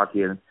women's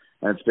hockey, and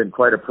it's been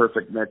quite a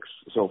perfect mix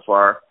so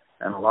far.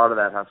 And a lot of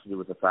that has to do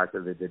with the fact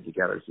that they've been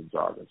together since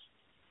August.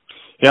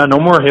 Yeah, no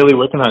more Haley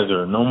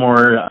Wickenheiser, no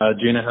more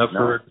Gina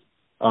Hefford.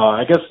 No.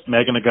 I guess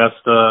Megan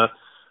Augusta,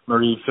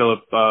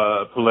 Marie-Philippe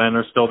Poulin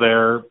are still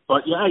there.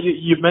 But yeah,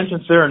 you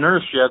mentioned Sarah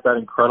Nurse. She had that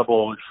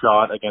incredible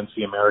shot against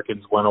the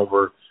Americans, went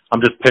over, I'm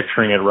just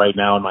picturing it right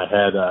now in my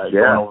head,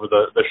 going over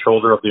the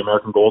shoulder of the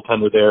American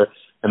goaltender there.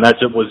 And that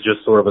was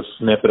just sort of a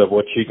snippet of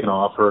what she can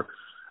offer.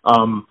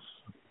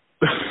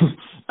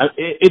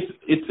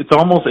 It's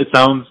almost, it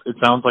sounds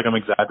like I'm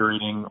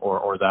exaggerating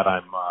or that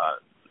I'm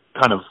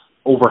kind of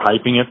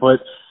overhyping it,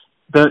 but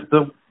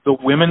the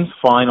women's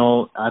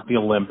final at the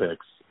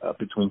Olympics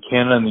between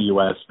Canada and the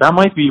U.S., that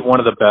might be one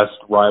of the best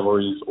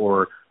rivalries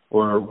or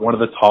one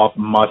of the top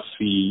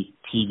must-see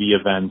TV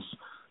events,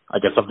 I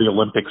guess, of the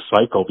Olympic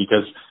cycle,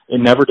 because it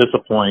never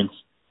disappoints.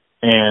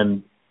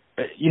 And,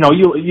 you know,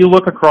 you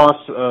look across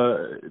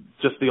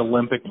just the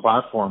Olympic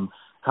platform,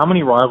 how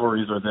many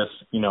rivalries are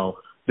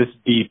this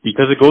deep?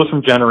 Because it goes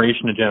from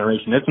generation to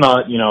generation. It's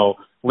not,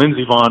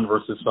 Lindsey Vonn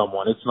versus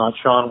someone. It's not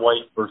Shaun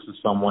White versus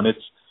someone. It's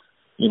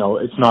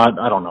not,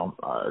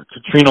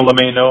 Katrina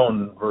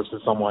LeMay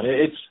versus someone.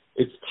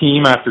 It's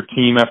team after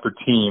team after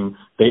team.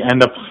 They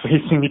end up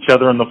facing each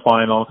other in the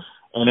final.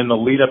 And in the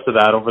lead up to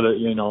that, over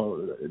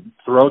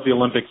throughout the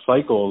Olympic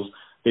cycles,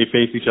 they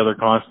face each other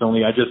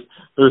constantly.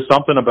 There's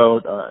something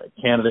about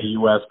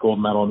Canada-U.S. gold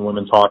medal in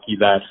women's hockey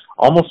that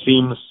almost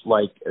seems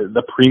like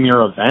the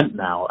premier event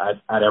now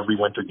at every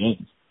Winter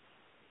Games.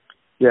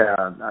 Yeah,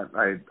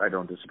 I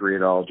don't disagree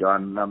at all,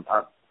 John.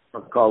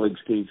 Our colleague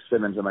Steve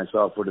Simmons and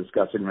myself were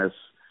discussing this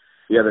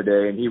the other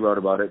day, and he wrote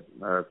about it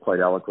quite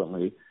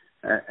eloquently.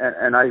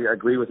 And I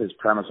agree with his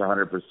premise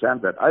 100%,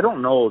 that I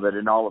don't know that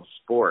in all of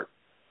sport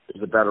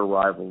there's a better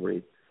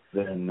rivalry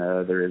than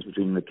there is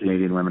between the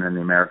Canadian women and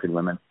the American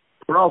women,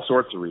 for all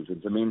sorts of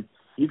reasons. I mean,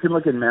 you can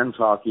look at men's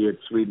hockey at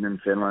Sweden and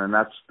Finland, and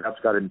that's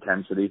got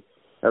intensity.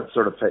 That's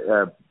sort of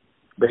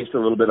based a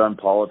little bit on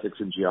politics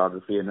and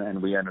geography,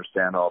 and we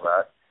understand all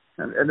that.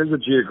 And there's a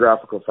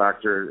geographical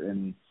factor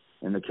in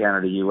the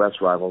Canada-U.S.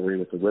 rivalry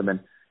with the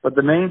women. But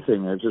the main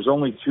thing is there's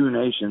only 2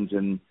 nations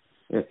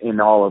in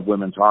all of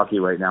women's hockey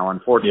right now,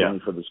 unfortunately,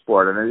 for the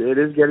sport. And it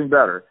is getting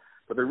better.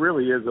 But there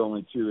really is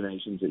only 2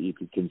 nations that you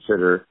could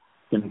consider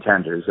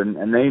contenders.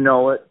 And they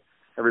know it.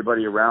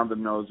 Everybody around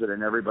them knows it.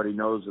 And everybody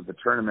knows that the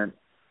tournament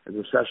is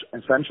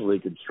essentially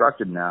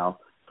constructed now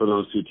for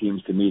those 2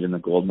 teams to meet in the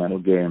gold medal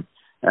game.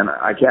 And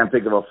I can't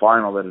think of a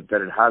final that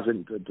it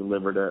hasn't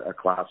delivered a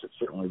classic.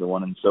 Certainly the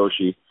one in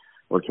Sochi,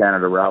 where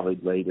Canada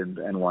rallied late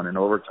and won in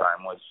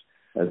overtime, was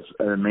as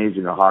an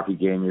amazing a hockey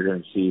game you're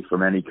going to see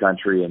from any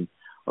country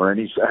or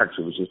any sex.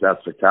 It was just that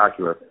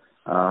spectacular.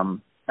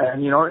 And,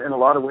 in a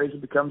lot of ways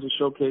it becomes a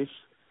showcase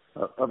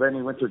of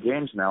any Winter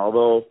Games now,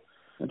 although,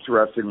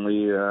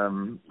 interestingly,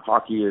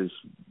 hockey is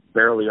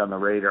barely on the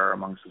radar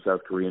amongst the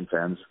South Korean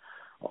fans.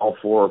 All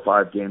 4 or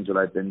 5 games that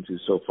I've been to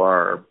so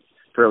far are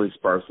fairly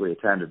sparsely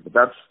attended, but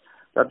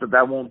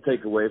that won't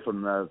take away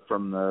from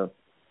the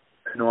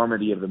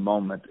enormity of the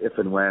moment if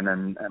and when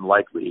and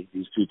likely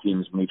these 2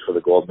 teams meet for the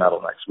gold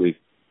medal next week.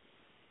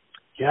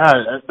 Yeah,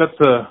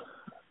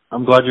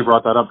 I'm glad you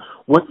brought that up.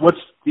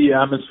 What's the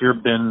atmosphere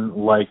been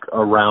like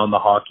around the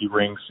hockey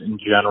rinks in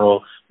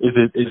general? Is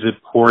it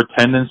poor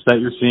attendance that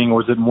you're seeing,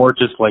 or is it more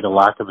just like a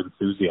lack of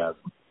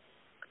enthusiasm?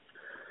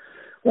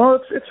 Well,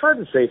 it's hard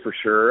to say for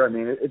sure. I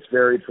mean, it's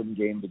varied from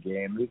game to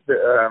game.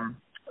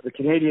 The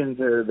Canadians,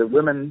 the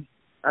women,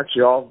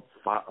 actually all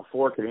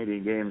 4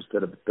 Canadian games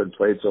that have been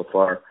played so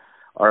far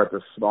are at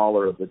the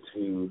smaller of the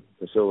 2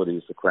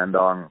 facilities, the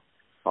Kwandong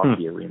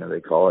Hockey Arena,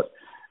 they call it.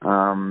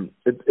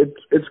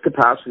 Its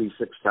capacity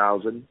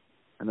 6,000,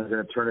 and they're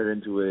going to turn it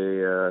into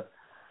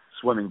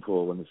swimming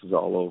pool when this is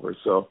all over.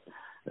 So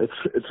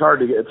it's hard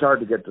to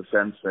get the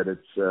sense that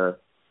it's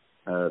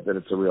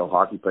a real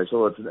hockey place.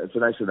 So it's a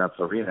nice enough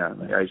arena,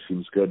 and the ice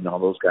seems good and all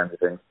those kinds of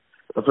things.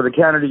 But for the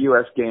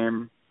Canada-U.S.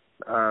 game,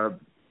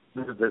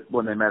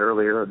 when they met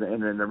earlier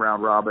in the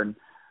round robin,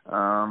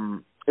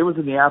 it was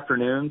in the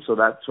afternoon, so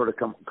that sort of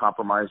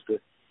compromised the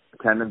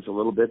attendance a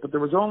little bit. But there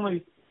was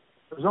only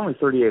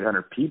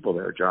 3,800 people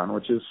there, John,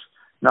 which is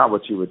not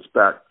what you would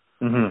expect.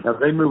 Mm-hmm. Now, if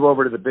they move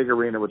over to the bigger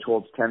arena, which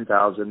holds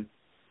 10,000,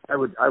 I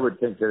would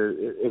think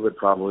that it would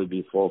probably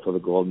be full for the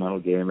gold medal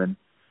game, and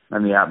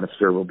the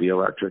atmosphere will be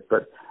electric.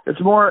 But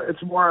it's more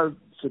a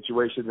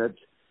situation that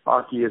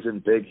hockey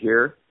isn't big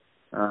here.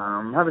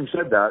 Having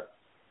said that,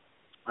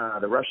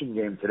 the Russian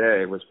game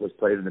today was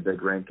played in a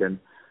big rink, and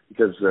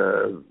because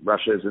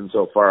Russia isn't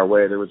so far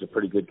away, there was a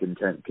pretty good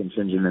contingent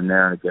in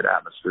there and a good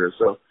atmosphere.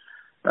 So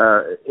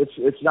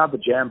it's not the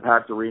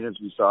jam-packed arenas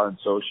we saw in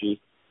Sochi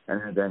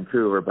and in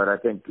Vancouver, but I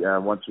think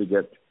once we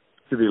get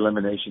to the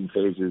elimination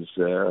phases,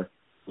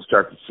 we'll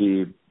start to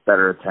see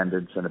better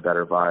attendance and a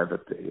better vibe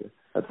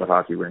at the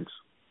hockey rinks.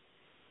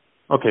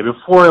 Okay,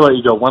 before I let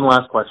you go, one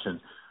last question,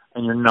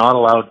 and you're not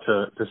allowed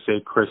to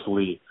say Chris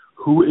Lee.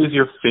 Who is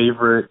your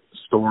favorite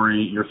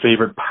story, your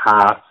favorite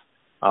path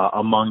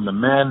among the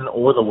men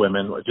or the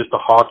women, just a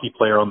hockey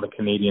player on the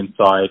Canadian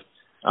side?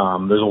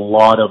 There's a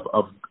lot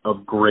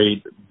of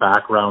great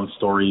background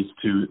stories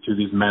to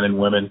these men and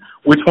women.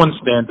 Which one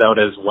stands out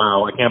as,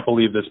 wow, I can't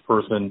believe this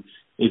person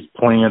is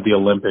playing at the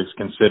Olympics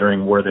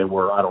considering where they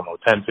were,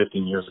 10,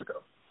 15 years ago?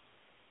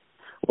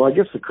 Well, I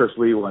guess the Chris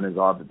Lee one is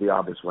the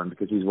obvious one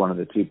because he's one of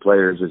the two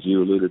players, as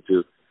you alluded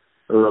to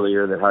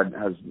earlier, that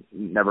has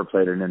never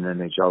played in an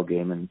NHL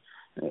game, and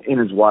in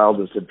his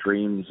wildest of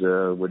dreams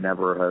would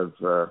never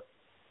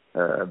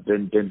have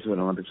been to an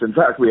Olympics. In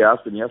fact, we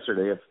asked him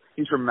yesterday if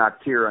he's from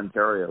Mactier,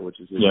 Ontario, which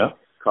is in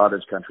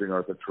cottage country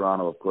north of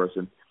Toronto, of course,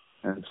 and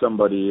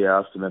somebody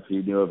asked him if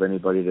he knew of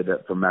anybody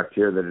from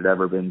Mactier that had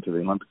ever been to the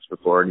Olympics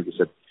before, and he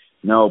said,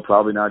 no,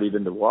 probably not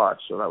even to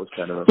watch. So that was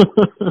kind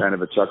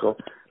of a chuckle.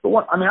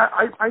 But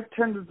I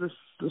tend to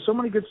there's so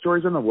many good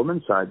stories on the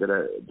women's side that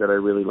I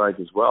really like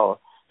as well.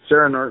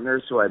 Sarah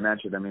Nurse, who I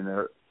mentioned,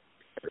 the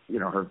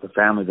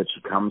family that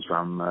she comes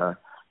from,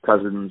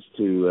 cousins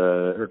to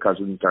her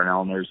cousins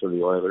Darnell Nurse of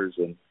the Oilers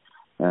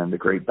and the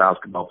great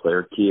basketball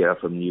player Kia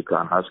from the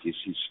Yukon Huskies.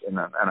 And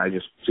I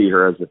just see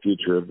her as the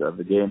future of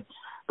the game.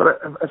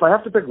 But if I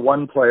have to pick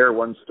one player,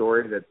 one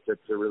story that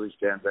really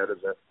stands out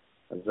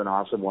as an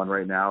awesome one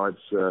right now,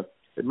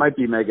 it might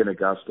be Megan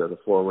Augusta, the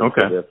forward,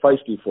 the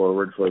feisty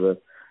forward for the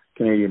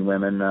Canadian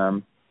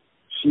women.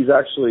 She's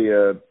actually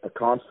a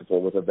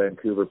constable with the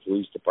Vancouver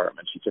Police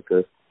Department. She took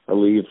a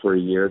leave for a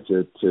year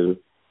to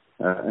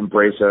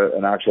embrace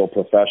an actual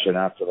profession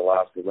after the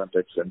last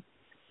Olympics. And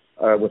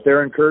with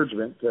their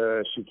encouragement,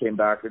 she came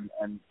back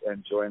and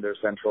joined their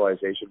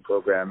centralization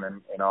program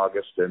in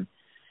August and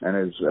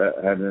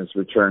has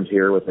returned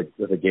here with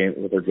her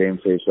game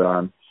face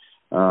on.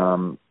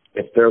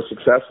 If they're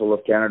successful,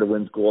 if Canada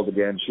wins gold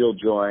again, she'll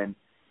join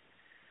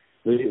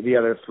the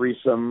other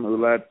threesome,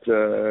 Ouellette,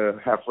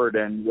 Hefford,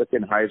 and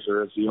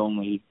Wickenheiser, as the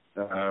only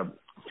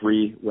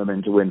three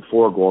women to win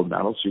 4 gold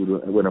medals. She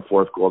would win a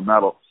 4th gold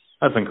medal.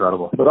 That's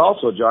incredible. But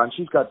also, John,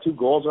 she's got 2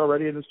 goals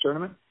already in this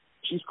tournament.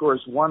 She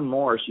scores 1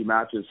 more. She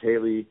matches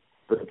Haley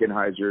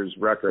Wickenheiser's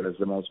record as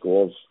the most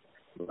goals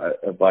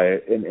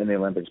in the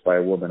Olympics by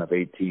a woman of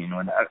 18.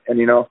 And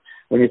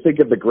when you think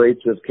of the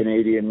greats of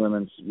Canadian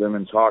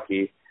women's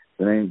hockey,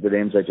 the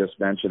names I just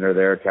mentioned are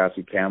there.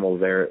 Cassie Campbell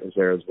is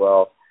there as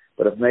well.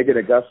 But if Megan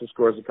Augusta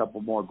scores a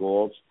couple more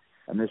goals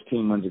and this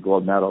team wins a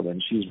gold medal, then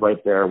she's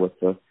right there with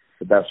the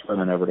best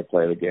women ever to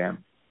play the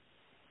game.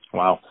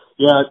 Wow.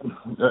 Yeah,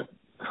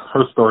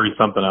 her story is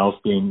something else,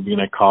 being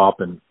a cop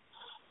and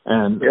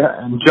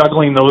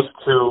juggling those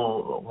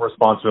 2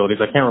 responsibilities.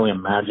 I can't really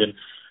imagine.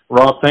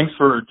 Rob, thanks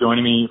for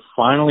joining me.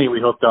 Finally,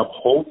 we hooked up.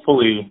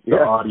 Hopefully, the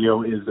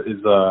audio is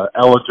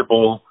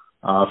eligible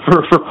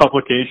for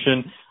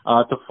publication.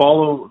 To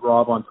follow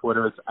Rob on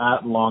Twitter, it's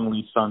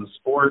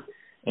 @LongleySunSport,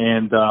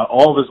 and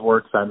all of his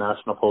work's at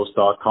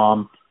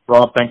nationalpost.com.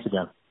 Rob, thanks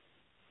again.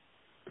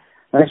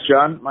 Thanks,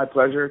 John. My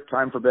pleasure.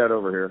 Time for bed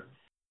over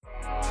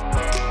here.